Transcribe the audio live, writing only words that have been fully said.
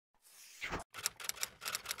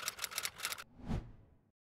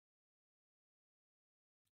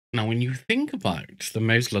Now, when you think about the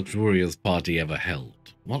most luxurious party ever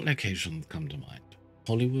held, what locations come to mind?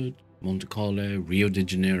 Hollywood, Monte Carlo, Rio de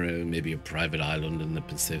Janeiro, maybe a private island in the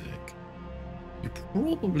Pacific. You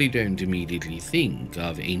probably don't immediately think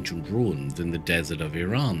of ancient ruins in the desert of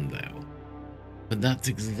Iran, though. But that's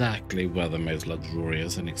exactly where the most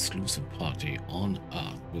luxurious and exclusive party on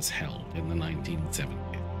Earth was held in the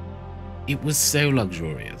 1970s. It was so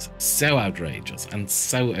luxurious, so outrageous, and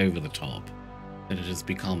so over the top that it has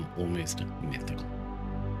become almost mythical.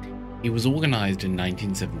 It was organized in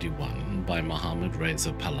 1971 by Mohammad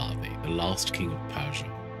Reza Pahlavi, the last king of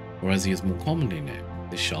Persia, or as he is more commonly known,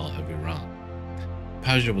 the Shah of Iran.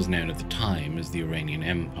 Persia was known at the time as the Iranian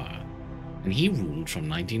Empire, and he ruled from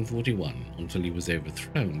 1941 until he was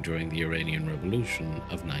overthrown during the Iranian Revolution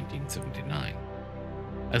of 1979.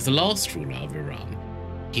 As the last ruler of Iran,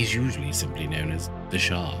 he is usually simply known as the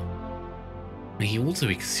Shah. He also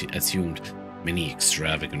assumed many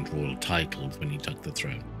extravagant royal titles when he took the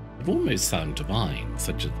throne that almost sound divine,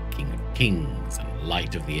 such as King of Kings and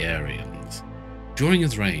Light of the Aryans. During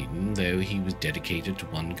his reign, though, he was dedicated to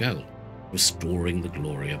one goal: restoring the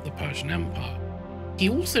glory of the Persian Empire. He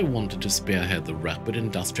also wanted to spearhead the rapid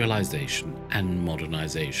industrialization and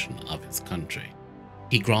modernization of his country.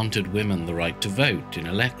 He granted women the right to vote in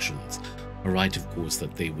elections, a right, of course,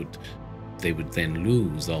 that they would then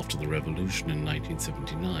lose after the revolution in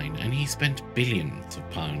 1979, and he spent billions of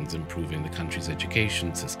pounds improving the country's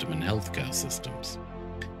education system and healthcare systems.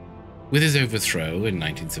 With his overthrow in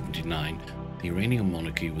 1979, the Iranian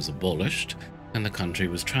monarchy was abolished and the country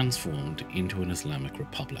was transformed into an Islamic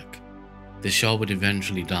republic. The Shah would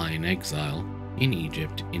eventually die in exile in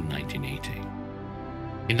Egypt in 1980.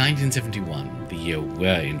 In 1971, the year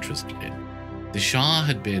we're interested in, the Shah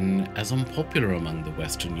had been as unpopular among the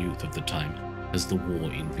Western youth of the time as the war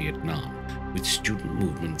in Vietnam, with student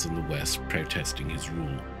movements in the West protesting his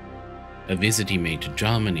rule. A visit he made to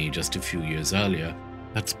Germany just a few years earlier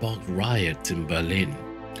had sparked riots in Berlin.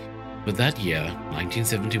 But that year,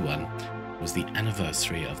 1971, was the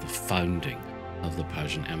anniversary of the founding of the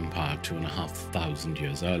Persian Empire 2,500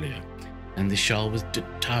 years earlier, and the Shah was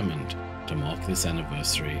determined to mark this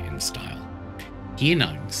anniversary in style. He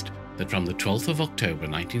announced that from the 12th of October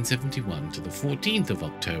 1971 to the 14th of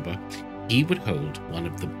October, he would hold one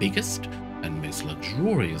of the biggest and most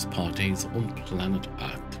luxurious parties on planet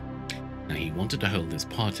Earth. Now, he wanted to hold this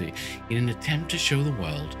party in an attempt to show the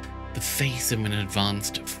world the face of an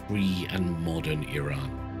advanced, free and modern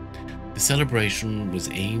Iran. The celebration was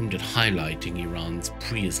aimed at highlighting Iran's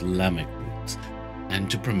pre-Islamic roots and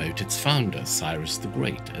to promote its founder, Cyrus the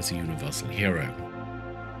Great, as a universal hero.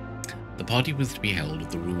 The party was to be held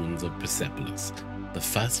at the ruins of Persepolis, the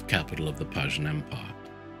first capital of the Persian Empire.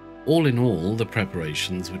 All in all, the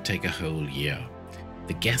preparations would take a whole year.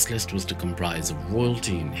 The guest list was to comprise of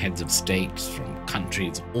royalty and heads of states from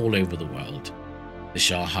countries all over the world. The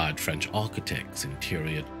Shah hired French architects,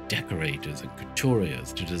 interior decorators and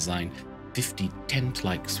couturiers to design 50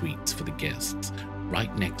 tent-like suites for the guests,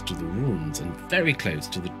 right next to the ruins and very close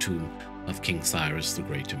to the tomb of King Cyrus the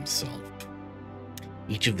Great himself.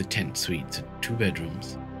 Each of the tent suites had 2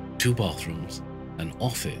 bedrooms, 2 bathrooms, an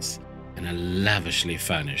office, and a lavishly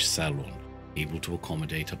furnished salon, able to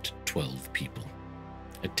accommodate up to 12 people.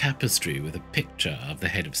 A tapestry with a picture of the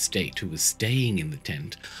head of state who was staying in the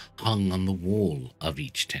tent hung on the wall of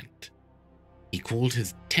each tent. He called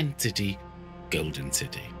his tent city Golden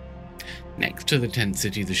City. Next to the tent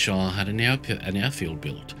city, the Shah had an airfield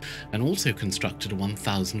built and also constructed a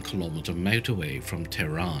 1,000-kilometer motorway from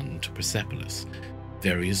Tehran to Persepolis.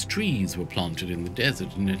 Various trees were planted in the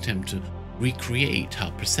desert in an attempt to recreate how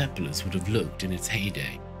Persepolis would have looked in its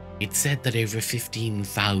heyday. It's said that over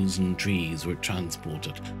 15,000 trees were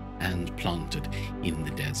transported and planted in the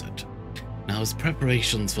desert. Now, as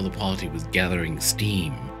preparations for the party was gathering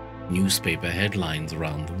steam, newspaper headlines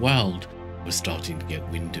around the world were starting to get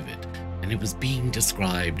wind of it, and it was being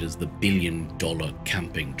described as the billion-dollar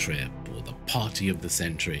camping trip, or the party of the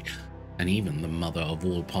century, and even the mother of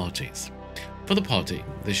all parties. For the party,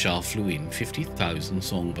 the Shah flew in 50,000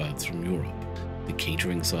 songbirds from Europe. The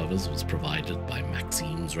catering service was provided by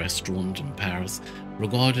Maxime's restaurant in Paris,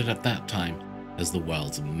 regarded at that time as the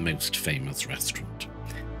world's most famous restaurant.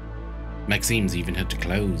 Maxime's even had to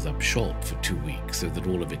close up shop for 2 weeks so that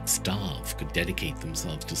all of its staff could dedicate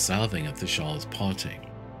themselves to serving at the Shah's party.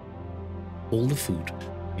 All the food,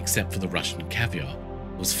 except for the Russian caviar,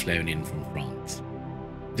 was flown in from France.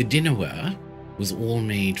 The dinnerware was all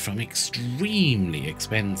made from extremely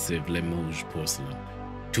expensive Limoges porcelain.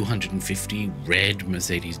 250 red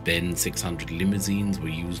Mercedes-Benz 600 limousines were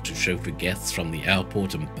used to chauffeur guests from the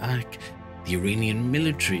airport and back. The Iranian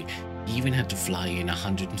military He even had to fly in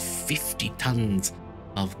 150 tons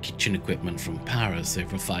of kitchen equipment from Paris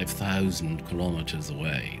over 5,000 kilometers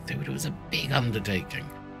away, so it was a big undertaking.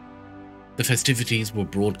 The festivities were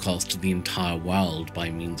broadcast to the entire world by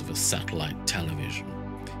means of a satellite television.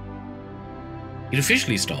 It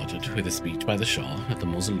officially started with a speech by the Shah at the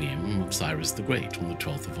mausoleum of Cyrus the Great on the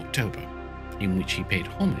 12th of October, in which he paid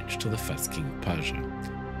homage to the first king of Persia.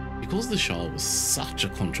 Because the Shah was such a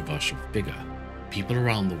controversial figure, people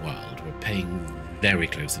around the world were paying very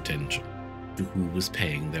close attention to who was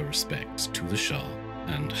paying their respects to the Shah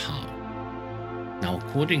and how. Now,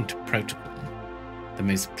 according to protocol, the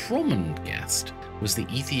most prominent guest was the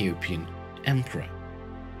Ethiopian Emperor,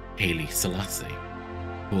 Haile Selassie,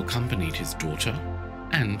 who accompanied his daughter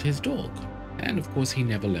and his dog. And of course, he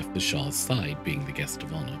never left the Shah's side, being the guest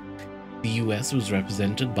of honor. The US was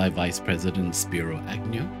represented by Vice President Spiro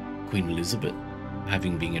Agnew. Queen Elizabeth,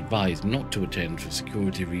 having been advised not to attend for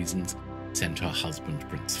security reasons, sent her husband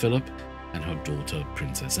Prince Philip and her daughter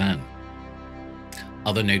Princess Anne.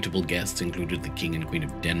 Other notable guests included the King and Queen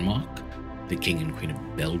of Denmark, the King and Queen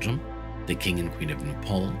of Belgium, the King and Queen of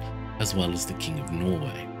Nepal, as well as the King of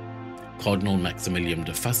Norway. Cardinal Maximilian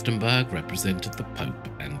de Fürstenberg represented the Pope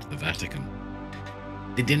and the Vatican.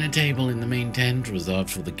 The dinner table in the main tent reserved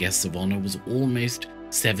for the guests of honor was almost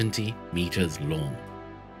 70 meters long,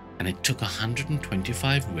 and it took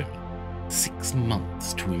 125 women 6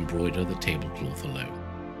 months to embroider the tablecloth alone.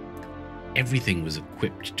 Everything was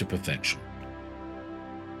equipped to perfection.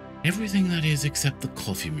 Everything, that is, except the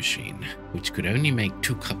coffee machine, which could only make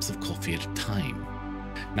 2 cups of coffee at a time.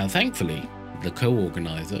 Now, thankfully, the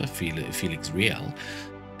co-organizer, Felix Riel,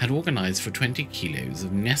 had organized for 20 kilos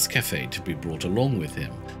of Nescafe to be brought along with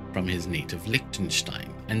him from his native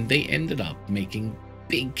Liechtenstein, and they ended up making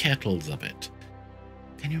big kettles of it.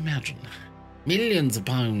 Can you imagine? Millions of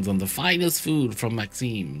pounds on the finest food from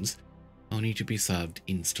Maxim's, only to be served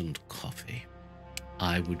instant coffee.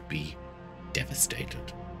 I would be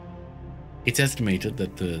devastated. It's estimated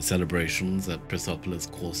that the celebrations at Persepolis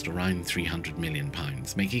cost around £300 million,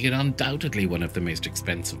 making it undoubtedly one of the most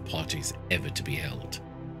expensive parties ever to be held.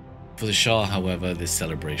 For the Shah, however, this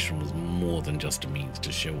celebration was more than just a means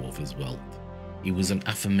to show off his wealth. It was an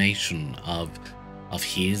affirmation of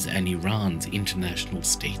his and Iran's international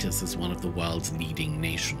status as one of the world's leading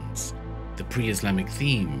nations. The pre-Islamic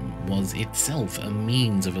theme was itself a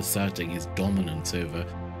means of asserting his dominance over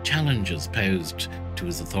challenges posed to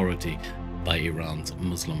his authority by Iran's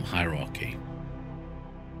Muslim hierarchy.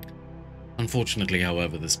 Unfortunately,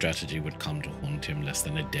 however, the strategy would come to haunt him less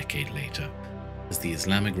than a decade later, as the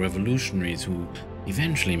Islamic revolutionaries who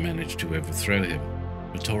eventually managed to overthrow him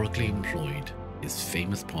rhetorically employed his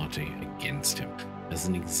famous party against him as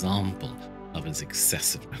an example of his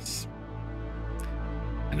excessiveness.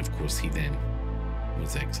 And of course, he then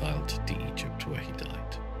was exiled to Egypt, where he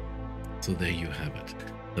died. So there you have it,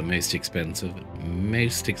 the most expensive,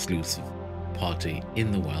 most exclusive party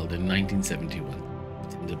in the world in 1971,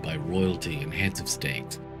 attended by royalty and heads of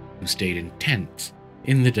state who stayed in tents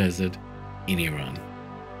in the desert in Iran.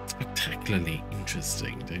 Spectacularly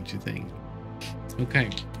interesting, don't you think? Okay,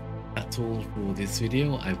 that's all for this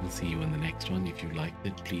video. I will see you in the next one. If you liked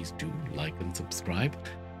it, please do like and subscribe,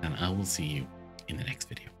 and I will see you in the next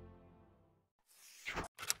video.